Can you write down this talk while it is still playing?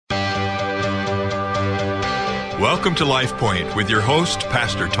Welcome to Life Point with your host,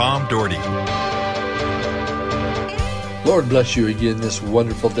 Pastor Tom Dougherty. Lord bless you again this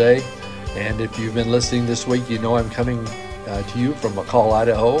wonderful day. And if you've been listening this week, you know I'm coming to you from McCall,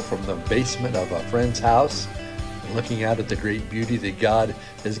 Idaho, from the basement of a friend's house, looking out at the great beauty that God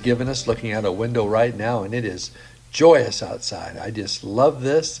has given us, looking out a window right now, and it is joyous outside. I just love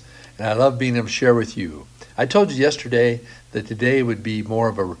this, and I love being able to share with you. I told you yesterday that today would be more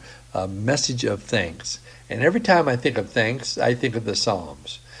of a message of thanks. And every time I think of thanks, I think of the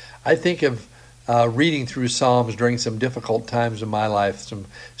Psalms. I think of reading through Psalms during some difficult times in my life, some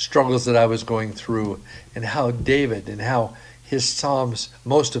struggles that I was going through, and how David and how his Psalms,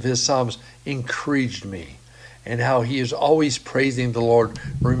 most of his Psalms, encouraged me, and how he is always praising the Lord,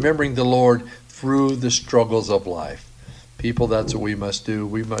 remembering the Lord through the struggles of life. People, that's what we must do.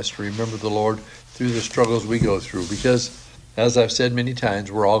 We must remember the Lord through the struggles we go through, because, as I've said many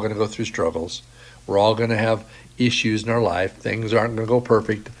times, we're all going to go through struggles. We're all going to have issues in our life. Things aren't going to go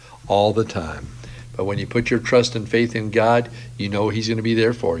perfect all the time. But when you put your trust and faith in God, you know He's going to be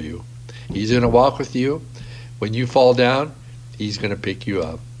there for you. He's going to walk with you. When you fall down, He's going to pick you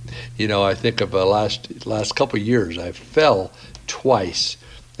up. You know, I think of the last couple of years, I fell twice.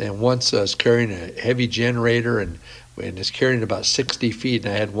 And once I was carrying a heavy generator and it's carrying about 60 feet,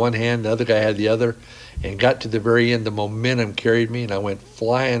 and I had one hand, the other guy had the other, and got to the very end, the momentum carried me, and I went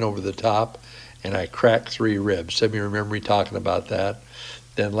flying over the top, and I cracked 3 ribs. Some of you remember me talking about that.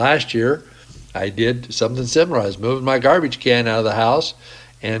 Then last year, I did something similar. I was moving my garbage can out of the house,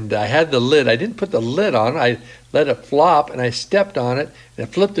 and I had the lid. I didn't put the lid on. I let it flop, and I stepped on it, and I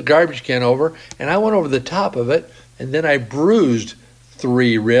flipped the garbage can over, and I went over the top of it, and then I bruised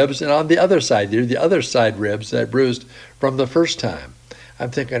 3 ribs, and on the other side, the other side ribs that I bruised from the first time.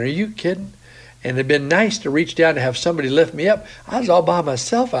 I'm thinking, are you kidding? And it'd been nice to reach down to have somebody lift me up. I was all by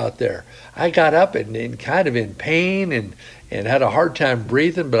myself out there. I got up and kind of in pain and had a hard time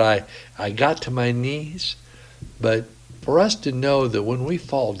breathing, but I got to my knees. But for us to know that when we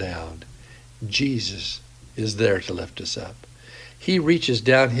fall down, Jesus is there to lift us up. He reaches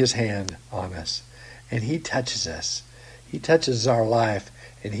down His hand on us, and He touches us. He touches our life,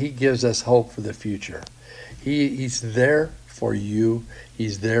 and He gives us hope for the future. He's there for you.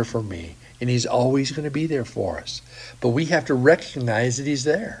 He's there for me. And He's always going to be there for us. But we have to recognize that He's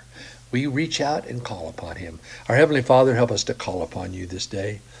there. We reach out and call upon Him. Our Heavenly Father, help us to call upon You this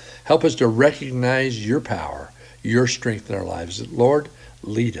day. Help us to recognize Your power, Your strength in our lives. Lord,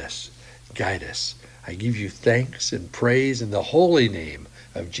 lead us, guide us. I give You thanks and praise in the holy name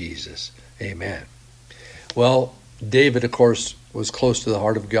of Jesus. Amen. Well, David, of course, was close to the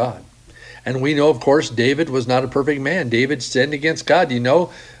heart of God. And we know, of course, David was not a perfect man. David sinned against God. You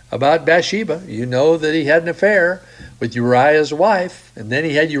know about Bathsheba. You know that he had an affair with Uriah's wife, and then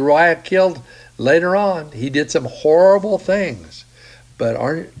he had Uriah killed later on. He did some horrible things. But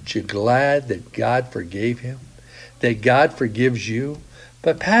aren't you glad that God forgave him? That God forgives you?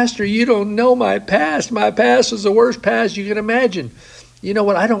 But Pastor, you don't know my past. My past is the worst past you can imagine. You know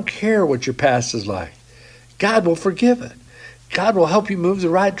what? I don't care what your past is like. God will forgive it. God will help you move the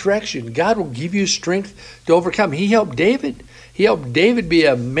right direction. God will give you strength to overcome. He helped David. He helped David be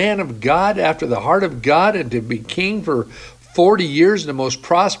a man of God after the heart of God and to be king for 40 years in the most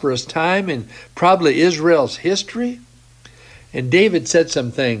prosperous time in probably Israel's history. And David said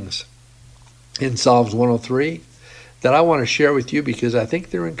some things in Psalms 103 that I want to share with you because I think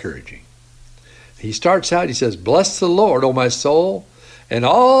they're encouraging. He starts out, he says, "Bless the Lord, O my soul, and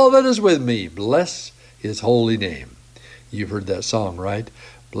all that is with me. Bless His holy name." You've heard that song, right?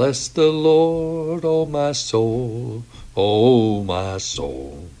 Bless the Lord, O my soul, O my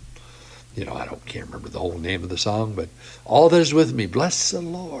soul. You know, can't remember the whole name of the song, but all that is with me, bless the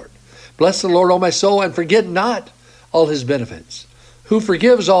Lord. Bless the Lord, O my soul, and forget not all His benefits, who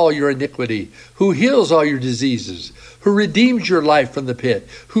forgives all your iniquity, who heals all your diseases, who redeems your life from the pit,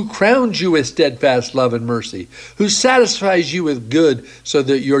 who crowns you with steadfast love and mercy, who satisfies you with good so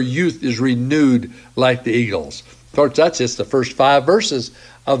that your youth is renewed like the eagles. Of course, that's just the first 5 verses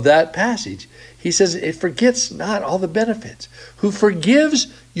of that passage. He says, it forgets not all the benefits. Who forgives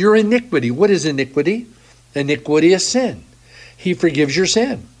your iniquity. What is iniquity? Iniquity is sin. He forgives your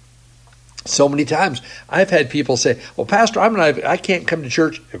sin. So many times I've had people say, well, Pastor, I can't come to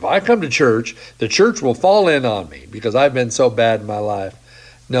church. If I come to church, the church will fall in on me because I've been so bad in my life.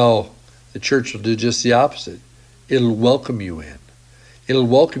 No, the church will do just the opposite. It'll welcome you in. It'll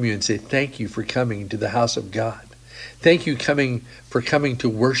welcome you and say, thank you for coming to the house of God. Thank you for coming to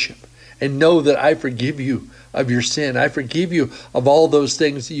worship. And know that I forgive you of your sin. I forgive you of all those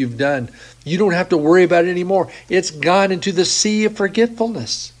things that you've done. You don't have to worry about it anymore. It's gone into the sea of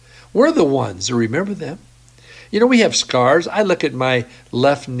forgetfulness. We're the ones that remember them. We have scars. I look at my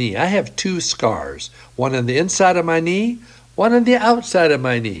left knee. I have 2 scars, one on the inside of my knee, one on the outside of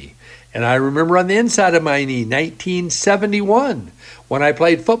my knee. And I remember on the inside of my knee, 1971, when I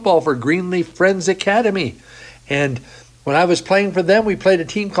played football for Greenleaf Friends Academy. And when I was playing for them, we played a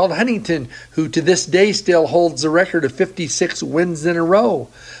team called Huntington, who to this day still holds the record of 56 wins in a row.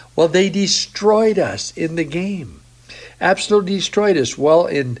 Well, they destroyed us in the game. Absolutely destroyed us. Well,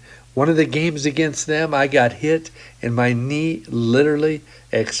 in one of the games against them, I got hit and my knee literally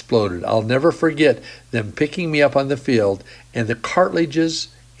exploded. I'll never forget them picking me up on the field, and the cartilages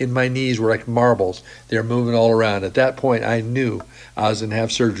in my knees were like marbles. They're moving all around. At that point, I knew I was going to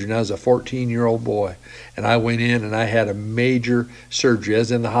have surgery, and I was a 14-year-old boy. And I went in and I had a major surgery. I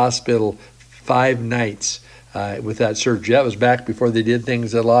was in the hospital 5 nights with that surgery. That was back before they did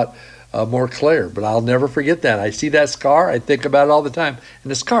things a lot more clear. But I'll never forget that. I see that scar. I think about it all the time. And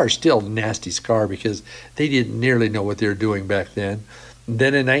the scar is still a nasty scar because they didn't nearly know what they were doing back then. And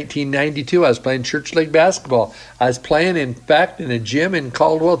then in 1992, I was playing church league basketball. I was playing, in fact, in a gym in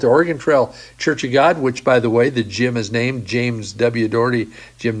Caldwell at the Oregon Trail Church of God, which, by the way, the gym is named James W. Dougherty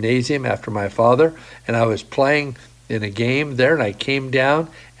Gymnasium after my father. And I was playing in a game there, and I came down,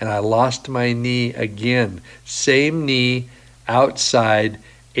 and I lost my knee again. Same knee, outside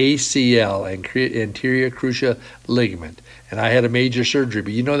ACL, anterior cruciate ligament. And I had a major surgery.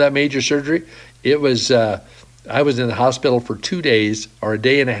 But you know that major surgery? It was... I was in the hospital for 2 days or a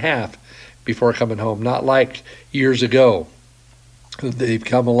day and a half before coming home. Not like years ago. They've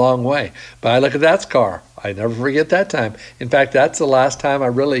come a long way. But I look at that scar. I never forget that time. In fact, that's the last time I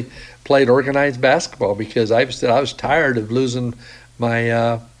really played organized basketball because I was tired of losing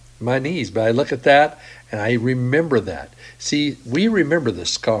my knees. But I look at that and I remember that. See, we remember the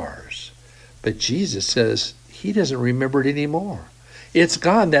scars. But Jesus says he doesn't remember it anymore. It's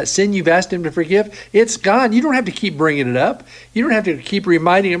gone. That sin you've asked him to forgive, it's gone. You don't have to keep bringing it up. You don't have to keep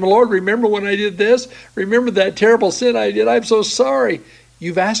reminding him, Lord, remember when I did this? Remember that terrible sin I did? I'm so sorry.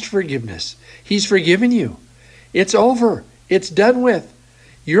 You've asked forgiveness. He's forgiven you. It's over. It's done with.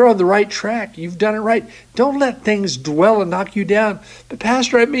 You're on the right track. You've done it right. Don't let things dwell and knock you down. But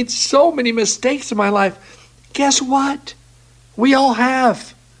Pastor, I've made so many mistakes in my life. Guess what? We all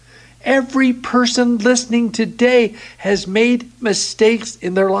have. Every person listening today has made mistakes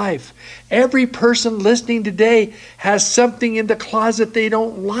in their life. Every person listening today has something in the closet they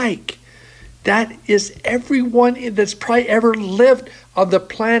don't like. That is everyone that's probably ever lived on the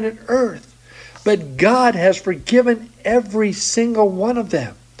planet Earth. But God has forgiven every single one of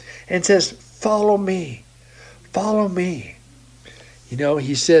them and says, follow me, follow me.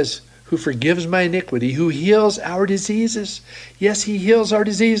 He says, who forgives my iniquity, who heals our diseases. Yes, he heals our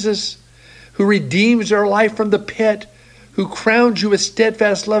diseases. Who redeems our life from the pit, who crowns you with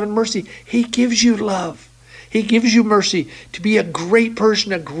steadfast love and mercy. He gives you love. He gives you mercy to be a great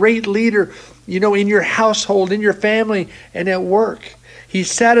person, a great leader, in your household, in your family, and at work. He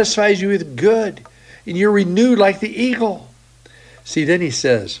satisfies you with good, and you're renewed like the eagle. See, then he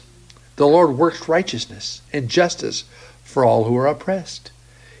says, the Lord works righteousness and justice for all who are oppressed.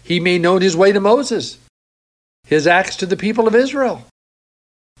 He made known his way to Moses, his acts to the people of Israel.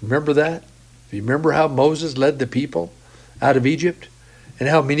 Remember that? You remember how Moses led the people out of Egypt and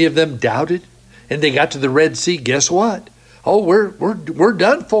how many of them doubted? And they got to the Red Sea. Guess what? Oh, we're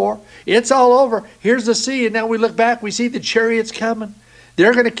done for. It's all over. Here's the sea. And now we look back. We see the chariots coming.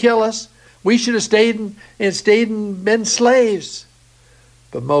 They're going to kill us. We should have stayed and been slaves.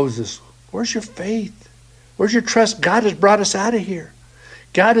 But Moses, where's your faith? Where's your trust? God has brought us out of here.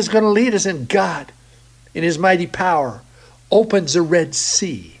 God is going to lead us, and God, in his mighty power, opens the Red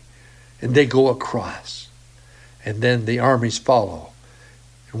Sea, and they go across. And then the armies follow.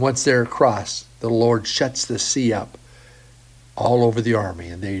 And once they're across, the Lord shuts the sea up all over the army,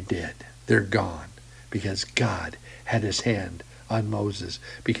 and they're dead. They're gone because God had his hand on Moses,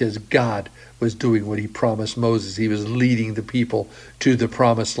 because God was doing what he promised Moses. He was leading the people to the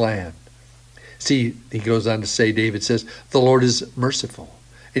promised land. See, he goes on to say, David says, the Lord is merciful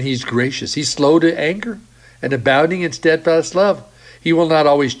and he's gracious. He's slow to anger and abounding in steadfast love. He will not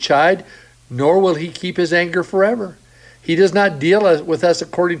always chide, nor will he keep his anger forever. He does not deal with us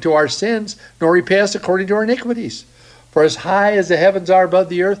according to our sins, nor repay us according to our iniquities. For as high as the heavens are above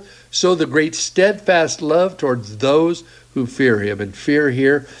the earth, so the great steadfast love towards those who fear him. And fear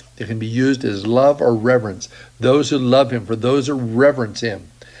here, it can be used as love or reverence. Those who love him, for those who reverence him.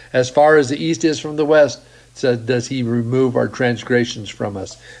 As far as the east is from the west, so does he remove our transgressions from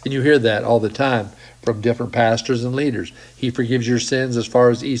us. And you hear that all the time from different pastors and leaders. He forgives your sins as far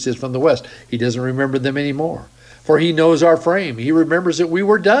as the east is from the west. He doesn't remember them anymore. For he knows our frame. He remembers that we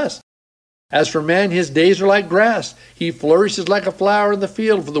were dust. As for man, his days are like grass. He flourishes like a flower in the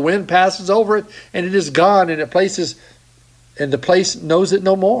field, for the wind passes over it, and it is gone, and the place knows it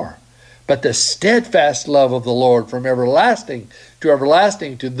no more. But the steadfast love of the Lord from everlasting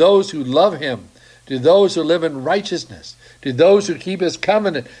to those who love him, to those who live in righteousness, to those who keep his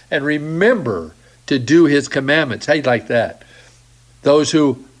covenant and remember to do his commandments. How do you like that? Those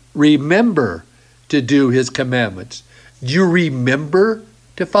who remember to do his commandments. Do you remember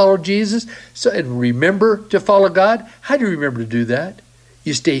to follow Jesus? And remember to follow God? How do you remember to do that?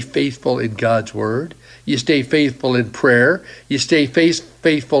 You stay faithful in God's word. You stay faithful in prayer. You stay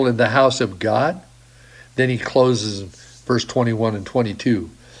faithful in the house of God. Then he closes in verse 21 and 22.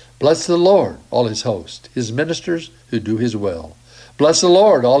 Bless the Lord, all his host, his ministers who do his will. Bless the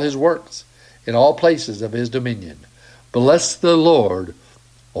Lord, all his works, in all places of his dominion. Bless the Lord,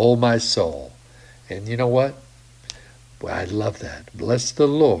 O my soul. And you know what? Well, I love that. Bless the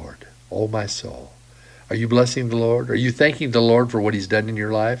Lord, O my soul. Are you blessing the Lord? Are you thanking the Lord for what he's done in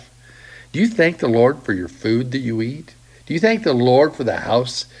your life? Do you thank the Lord for your food that you eat? Do you thank the Lord for the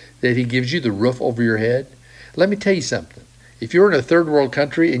house that he gives you, the roof over your head? Let me tell you something. If you're in a third world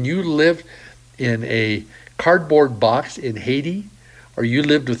country and you lived in a cardboard box in Haiti, or you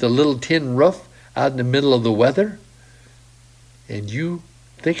lived with a little tin roof out in the middle of the weather, and you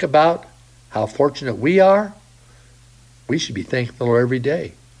think about how fortunate we are, we should be thanking the Lord every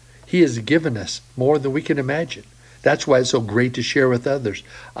day. He has given us more than we can imagine. That's why it's so great to share with others.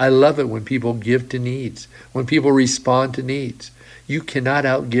 I love it when people give to needs, when people respond to needs. You cannot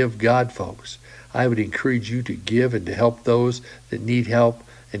outgive God, folks. I would encourage you to give and to help those that need help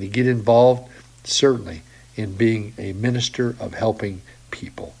and to get involved, certainly, in being a minister of helping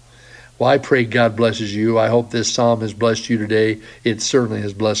people. Well, I pray God blesses you. I hope this psalm has blessed you today. It certainly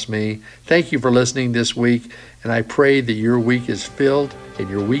has blessed me. Thank you for listening this week, and I pray that your week is filled and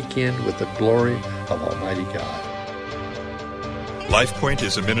your weekend with the glory of Almighty God. LifePoint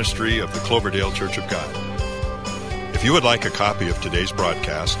is a ministry of the Cloverdale Church of God. If you would like a copy of today's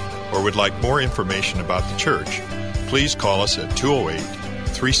broadcast or would like more information about the church, please call us at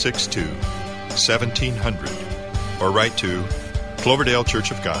 208-362-1700 or write to Cloverdale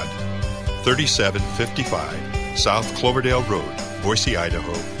Church of God, 3755 South Cloverdale Road, Boise,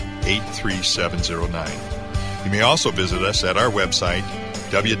 Idaho, 83709. You may also visit us at our website,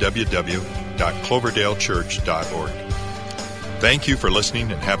 www.cloverdalechurch.org. Thank you for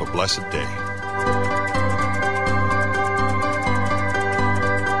listening and have a blessed day.